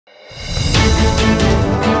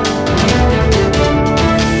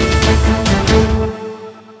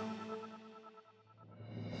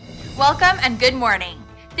Welcome and good morning.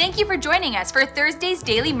 Thank you for joining us for Thursday's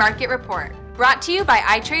Daily Market Report, brought to you by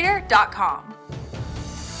iTrader.com.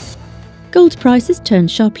 Gold prices turned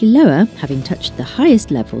sharply lower, having touched the highest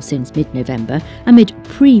level since mid-November amid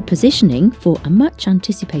pre-positioning for a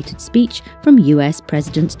much-anticipated speech from US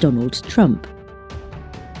President Donald Trump.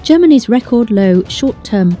 Germany's record-low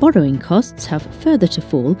short-term borrowing costs have further to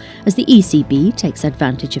fall as the ECB takes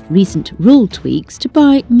advantage of recent rule tweaks to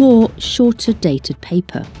buy more shorter-dated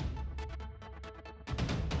paper.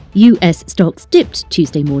 US stocks dipped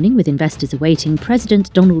Tuesday morning with investors awaiting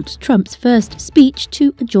President Donald Trump's first speech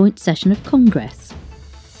to a joint session of Congress.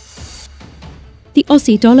 The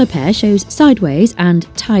Aussie dollar pair shows sideways and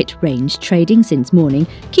tight range trading since morning,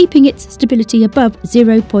 keeping its stability above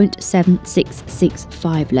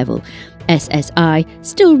 0.7665 level. SSI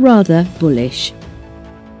still rather bullish.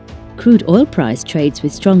 Crude oil price trades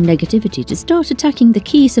with strong negativity to start attacking the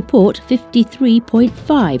key support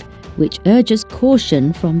 53.5, which urges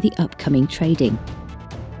caution from the upcoming trading.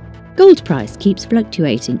 Gold price keeps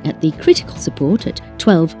fluctuating at the critical support at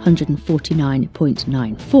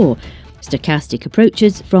 1249.94. Stochastic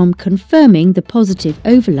approaches from confirming the positive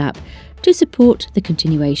overlap to support the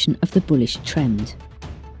continuation of the bullish trend.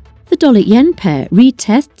 The dollar-yen pair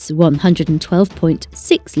retests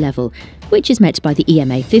 112.6 level, which is met by the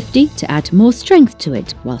EMA 50 to add more strength to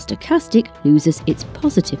it, while stochastic loses its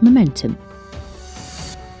positive momentum.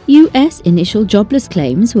 US initial jobless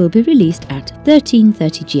claims will be released at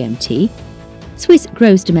 13:30 GMT, Swiss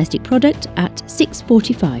gross domestic product at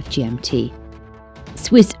 6:45 GMT,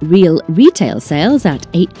 Swiss real retail sales at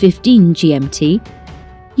 8:15 GMT,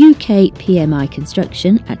 UK PMI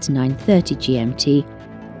construction at 9:30 GMT,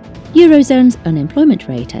 Eurozone's unemployment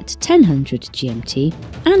rate at 10:00 GMT,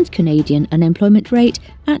 and Canadian unemployment rate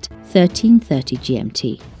at 13:30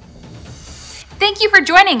 GMT. Thank you for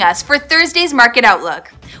joining us for Thursday's Market Outlook.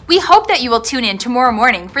 We hope that you will tune in tomorrow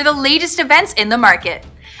morning for the latest events in the market.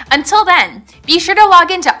 Until then, be sure to log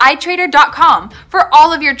into iTrader.com for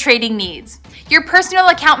all of your trading needs. Your personal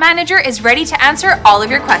account manager is ready to answer all of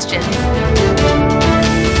your questions.